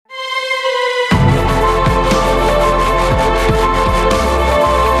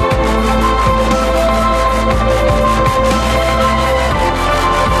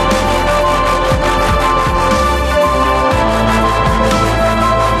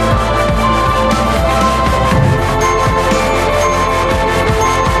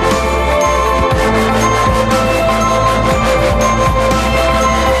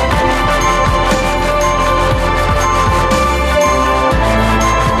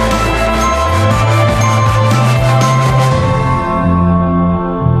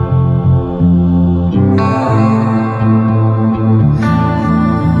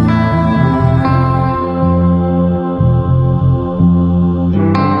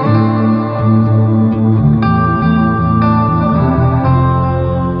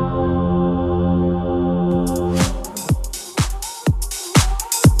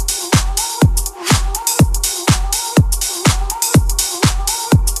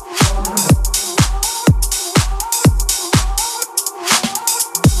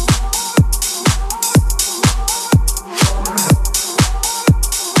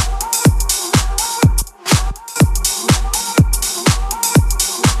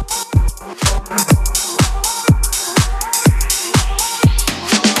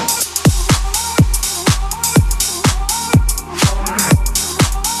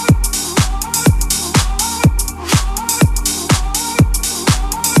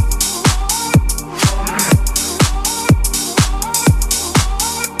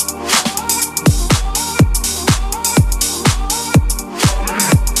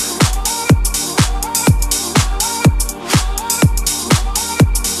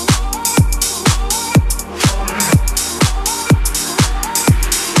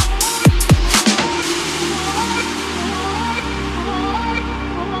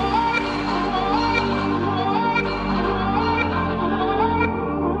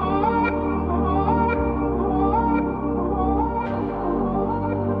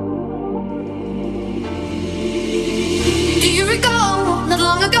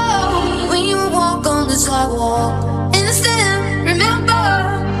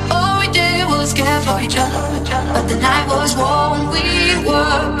night was warm, we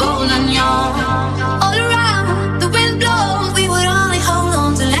were bold and young. All around, the wind blows, we would only hold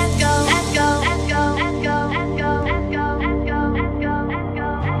on to let go. Let go, let go, let go, let go, let go, let go, let go, let go,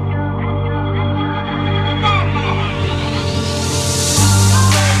 let go.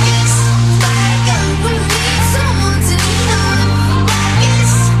 It's like we need someone to lean on.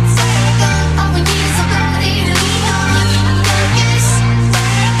 It's like all we need is somebody to lean on. It's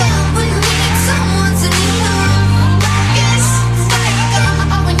like we need someone to lean on. It's like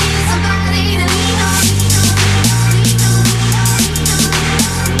all we need is somebody to lean on.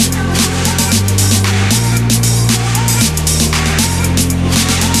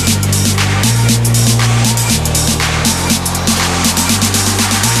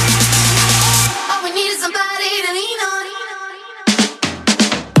 All we need is somebody to lean on.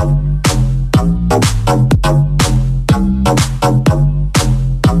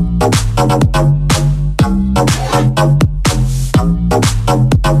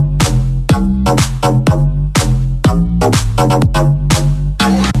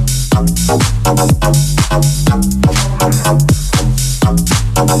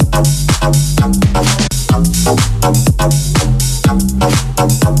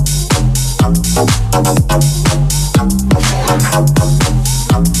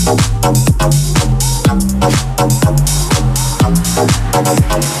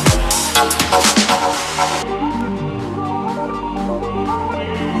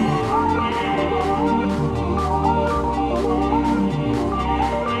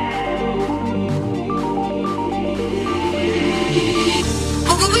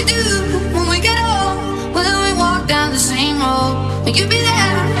 What will we do when we get old? Will we walk down the same road? Will you be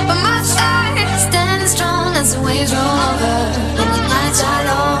there by my side, standing strong as the waves roll over? When the nights are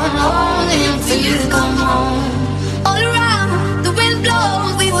long, longing for you to come home. All around, the wind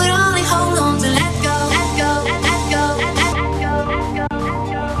blows, we would only hold on to let go, let go, let go, let go, let go, let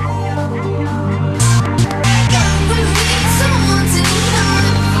go, let go, let go. We need someone to lean on.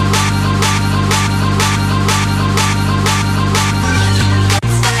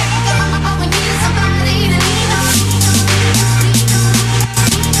 All we need is somebody to lean on.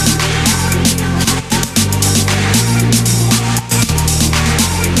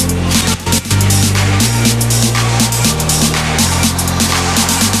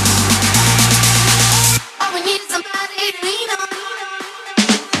 All we need is somebody to lean on.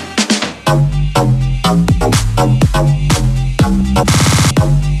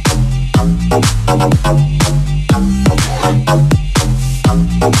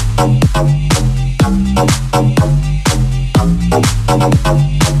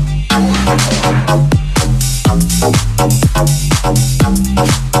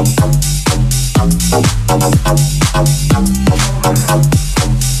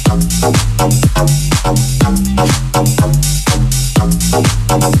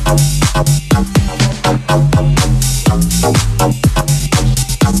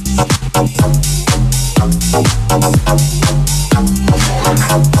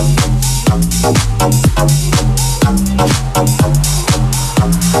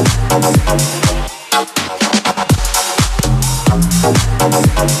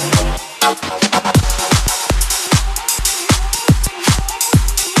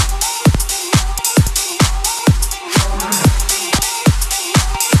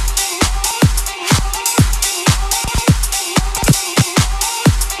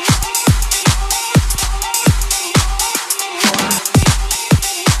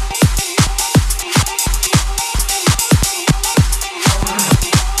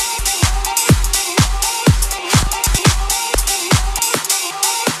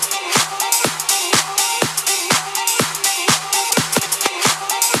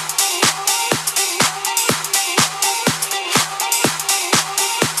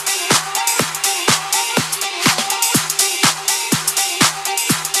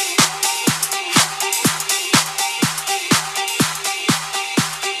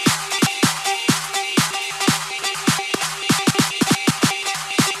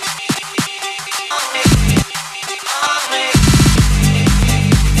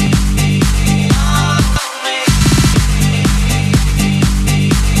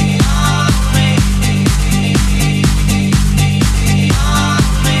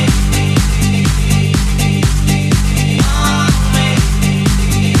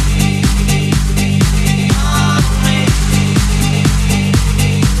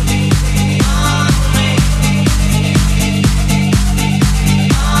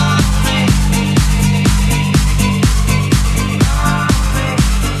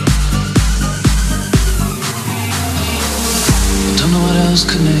 else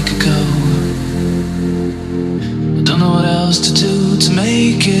could make it go. supposed to do to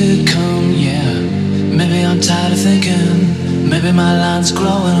make it come, yeah. Maybe I'm tired of thinking, maybe my line's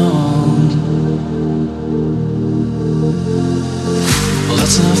growing old. Well,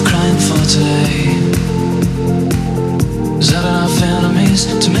 that's enough crying for today. Is that enough enemies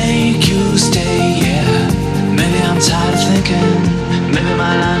to make you stay, yeah. Maybe I'm tired of thinking, maybe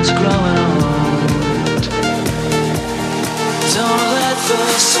my line's growing old. Don't let the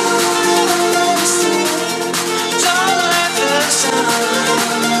silence, don't let the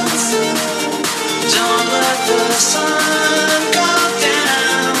silence, don't let the sun go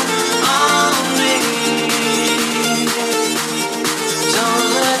down on me. Don't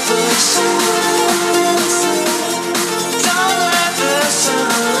let the silence, don't let the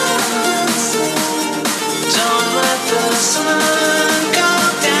silence, don't let the sun go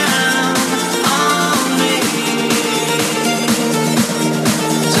down on me.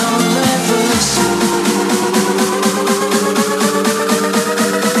 Don't let the sun.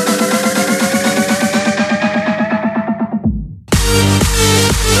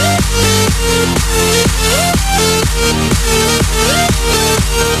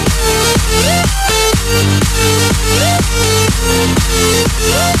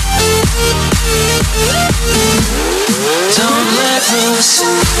 Don't let the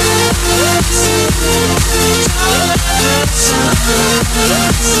silence, don't let the silence,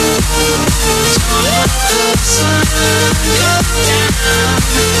 don't let the sun go down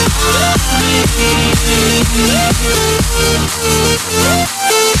on me.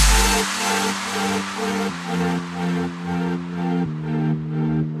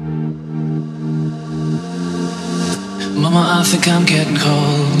 Mama, I think I'm getting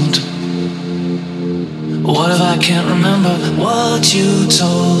cold. What if I can't remember what you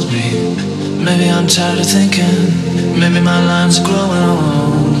told me? Maybe I'm tired of thinking, maybe my line's growing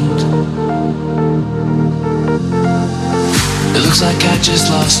old. It looks like I just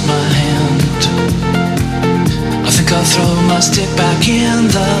lost my hand. I think I'll throw my stick back in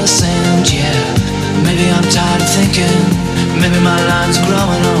the sand, yeah. Maybe I'm tired of thinking, maybe my line's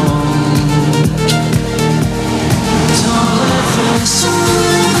growing old. Don't let the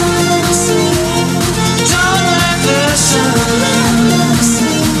silence, don't let the silence,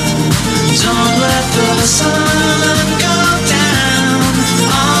 don't let the sun go down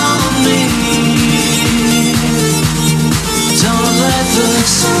on me. Don't let the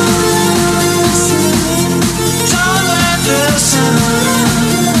silence, don't let the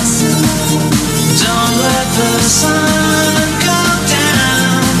silence, don't let the sun go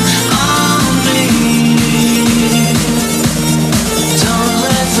down on me. Don't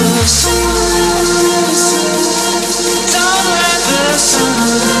let the silence, don't let the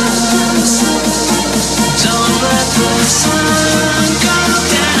silence, don't let the sun go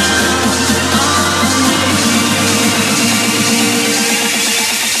down on me. Don't let the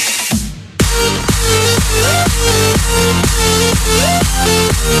silence,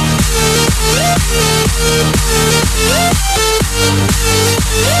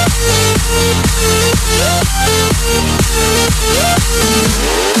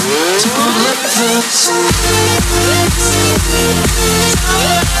 don't let the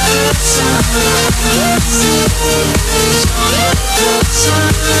silence, don't let the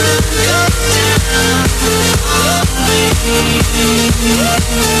sun go down on me.